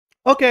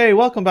Okay,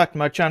 welcome back to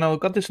my channel.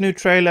 Got this new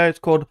trailer. It's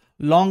called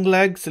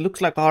Longlegs. It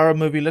looks like a horror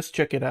movie. Let's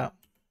check it out.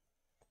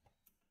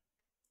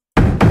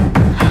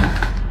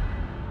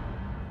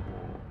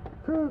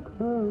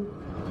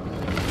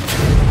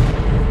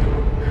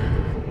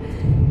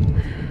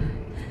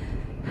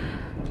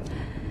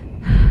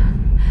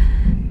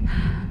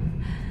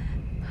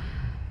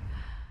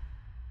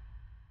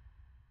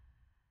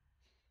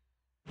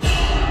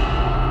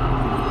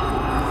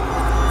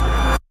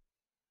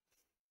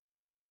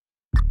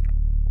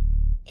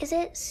 Is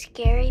it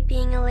scary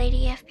being a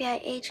lady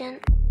FBI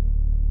agent?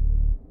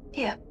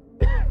 Yeah.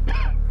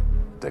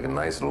 Take a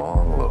nice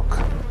long look.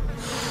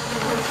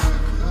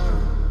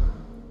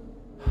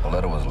 A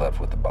letter was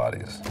left with the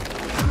bodies.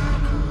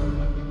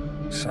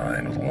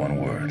 Signed with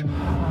one word.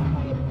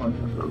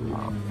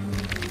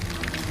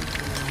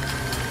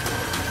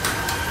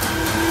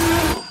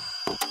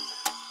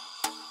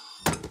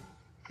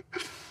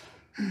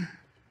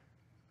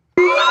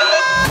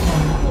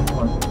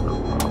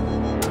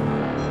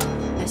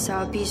 I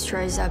saw a beast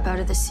rise up out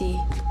of the sea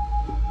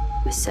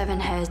with 7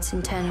 heads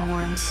and 10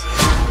 horns.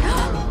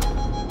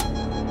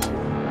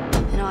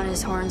 And on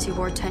his horns he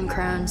wore 10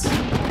 crowns. And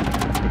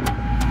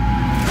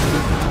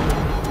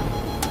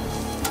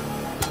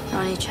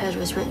on each head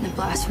was written a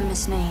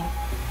blasphemous name.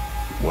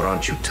 What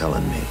aren't you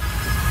telling me?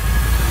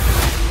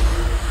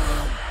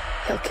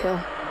 He'll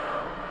kill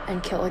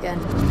and kill again.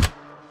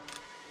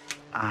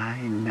 I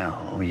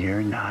know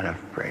you're not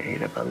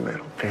afraid of a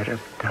little bit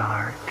of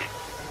dark.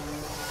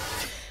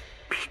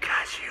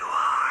 Because you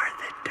are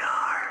the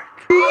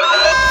dark.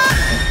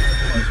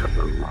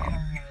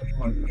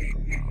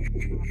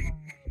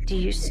 Do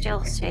you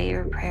still say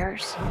your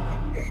prayers?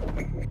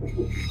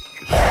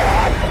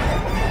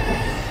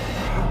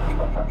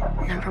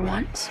 Number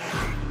ones.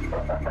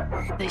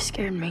 They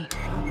scared me.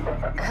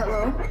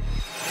 Hello?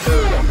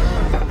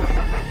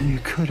 You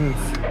could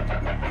have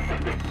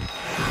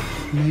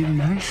made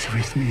nice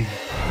with me.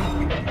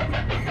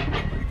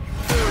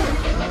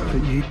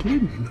 But you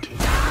didn't.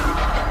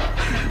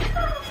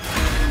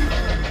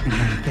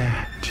 And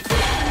that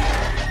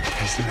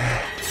has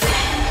led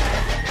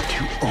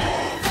to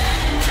all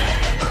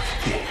of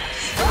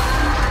this.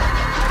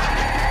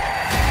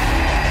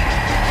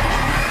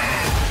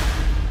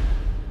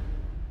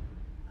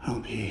 I'll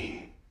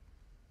be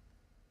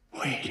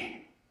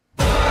waiting.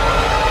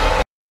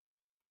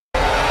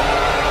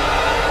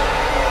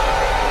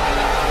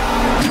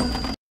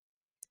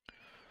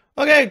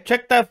 Okay,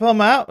 check that film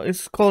out.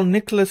 It's called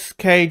Nicolas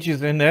Cage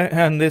is in there,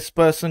 and this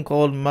person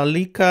called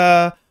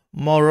Maika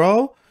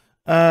Monroe.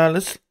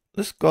 Let's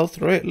go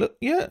through it. Look,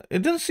 yeah,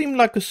 it doesn't seem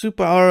like a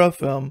super horror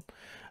film.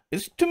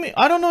 It's to me.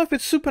 I don't know if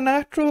it's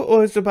supernatural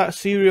or it's about a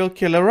serial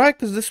killer, right?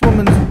 Because this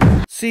woman,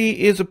 she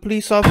is a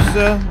police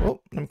officer. Oh,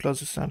 let me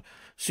close this down.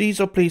 She's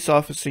a police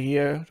officer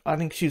here. I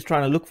think she's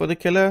trying to look for the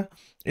killer.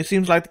 It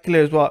seems like the killer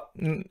is what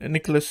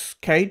Nicolas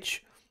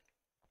Cage.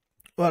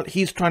 Well,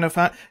 he's trying to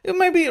find.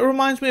 Maybe it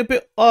reminds me a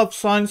bit of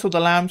Silence of the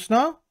Lambs.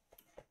 No.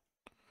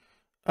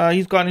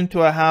 He's gone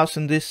into a house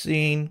in this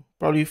scene,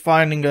 probably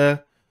finding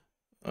a.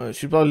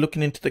 She's probably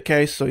looking into the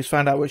case, so he's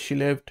found out where she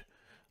lived.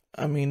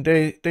 I mean,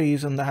 there he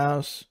is in the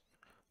house.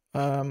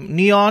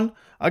 Neon.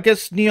 I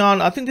guess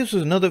Neon. I think this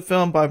was another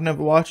film, but I've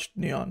never watched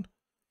Neon.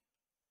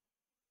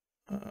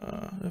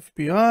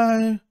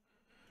 FBI.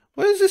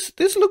 What is this?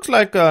 This looks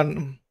like I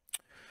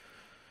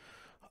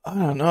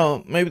don't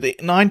know, maybe the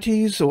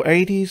 90s or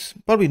 80s,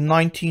 probably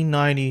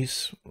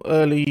 1990s,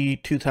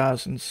 early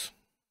 2000s.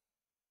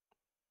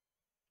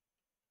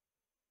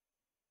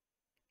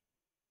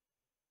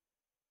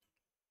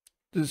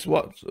 This is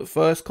what the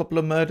first couple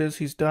of murders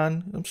he's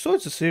done. I'm sure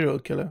it's a serial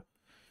killer.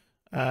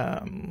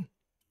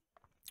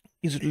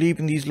 He's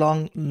leaving these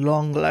long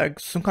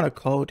legs. Some kind of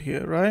code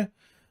here, right?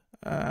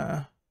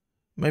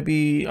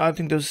 Maybe I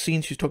think there's a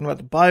scene she's talking about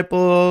the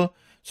Bible.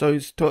 So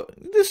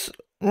this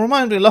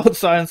reminds me a lot of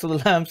Silence of the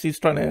Lambs. He's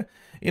trying to,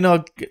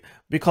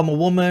 become a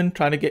woman,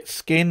 trying to get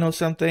skin or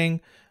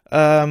something.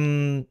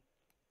 Here,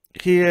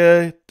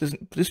 this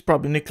is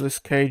probably Nicolas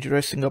Cage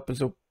dressing up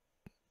as a.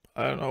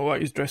 I don't know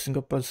what he's dressing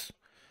up as.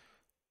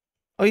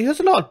 Oh, he has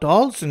a lot of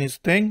dolls in his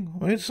thing.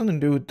 What has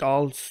something to do with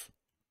dolls?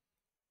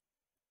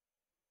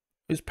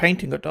 He's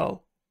painting a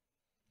doll.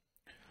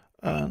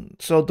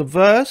 So the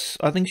verse,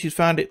 I think she's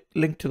found it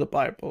linked to the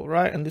Bible,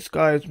 right? And this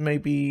guy is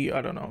maybe,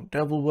 I don't know,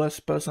 devil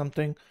worshiper or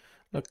something.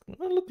 Look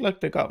like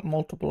they got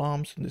multiple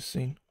arms in this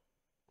scene.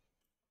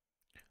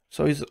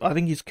 So I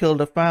think he's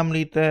killed a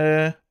family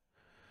there.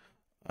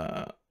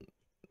 I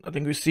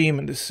think we see him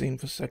in this scene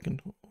for a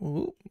second.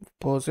 Ooh,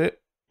 pause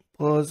it.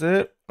 Oh,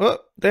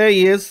 there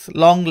he is,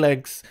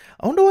 Longlegs.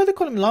 I wonder why they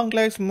call him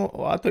Longlegs. I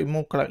thought he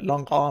more like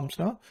long arms,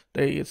 no?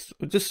 There he is.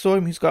 We just saw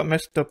him. He's got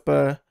messed up.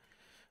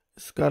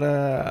 He's got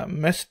a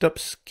messed up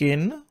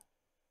skin.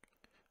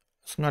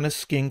 Some kind of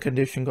skin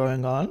condition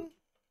going on.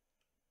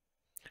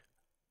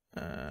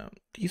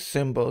 These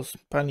symbols.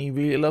 Apparently, he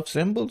really loves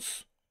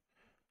symbols.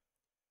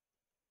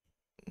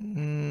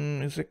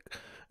 Is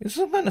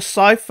some kind of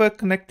cipher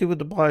connected with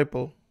the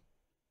Bible?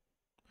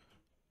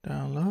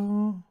 Down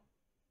low.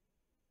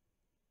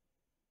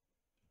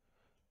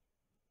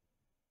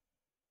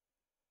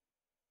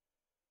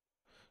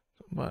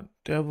 But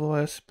devil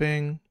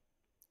esping.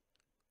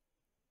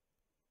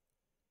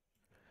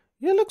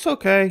 Yeah, it looks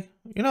okay.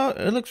 You know,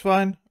 it looks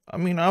fine. I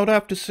mean, I would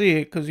have to see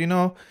it because, you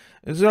know,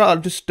 there's a lot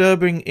of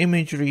disturbing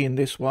imagery in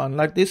this one.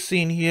 Like this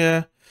scene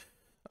here.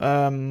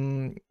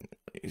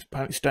 He's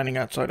apparently standing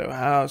outside of a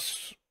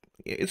house.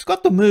 It's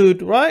got the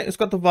mood, right? It's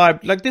got the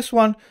vibe. Like this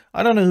one,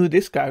 I don't know who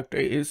this character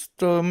is.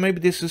 So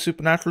maybe this is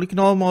supernatural. You can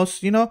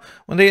almost, you know,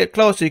 when they get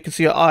closer, you can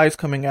see her eyes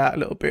coming out a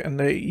little bit and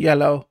they're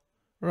yellow,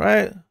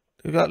 right?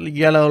 They've got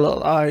yellow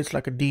little eyes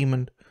like a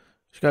demon.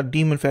 She's got a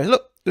demon face.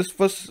 Look. This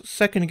first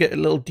second you get a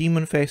little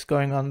demon face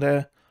going on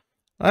there.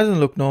 That doesn't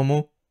look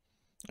normal.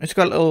 It's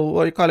got little,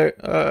 what do you call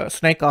it?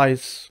 Snake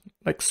eyes,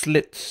 like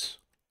slits,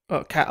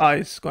 cat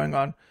eyes going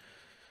on.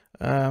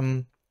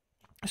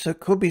 So it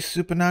could be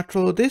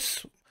supernatural.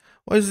 This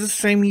was the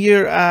same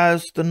year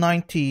as the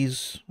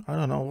 90s. I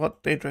don't know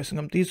what they're dressing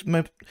up. This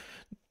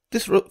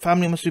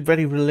family must be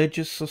very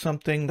religious or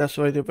something. That's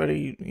why they're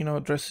very, you know,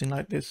 dressing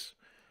like this.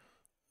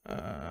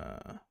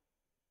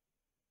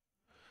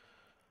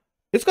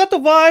 It's got the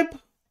vibe.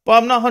 But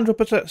I'm not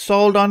 100%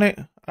 sold on it.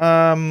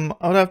 I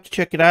would have to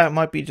check it out. It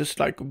might be just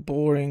like a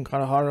boring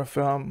kind of horror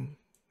film.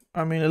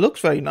 I mean, it looks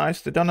very nice.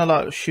 They've done a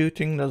lot of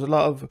shooting. There's a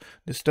lot of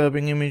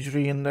disturbing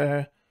imagery in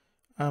there.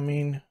 I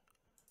mean,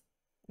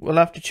 we'll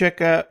have to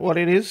check out what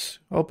it is.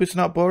 Hope it's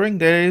not boring.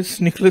 There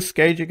is Nicolas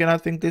Cage again. I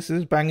think this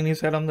is banging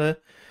his head on the,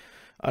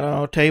 I don't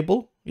know,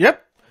 table.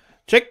 Yep.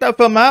 Check that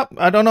film out.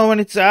 I don't know when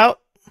it's out.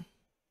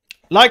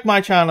 Like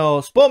my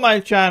channel, support my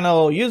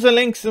channel, use the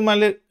links in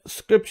my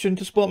description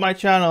to support my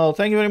channel.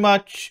 Thank you very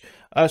much.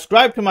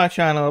 Subscribe to my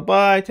channel.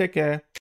 Bye. Take care.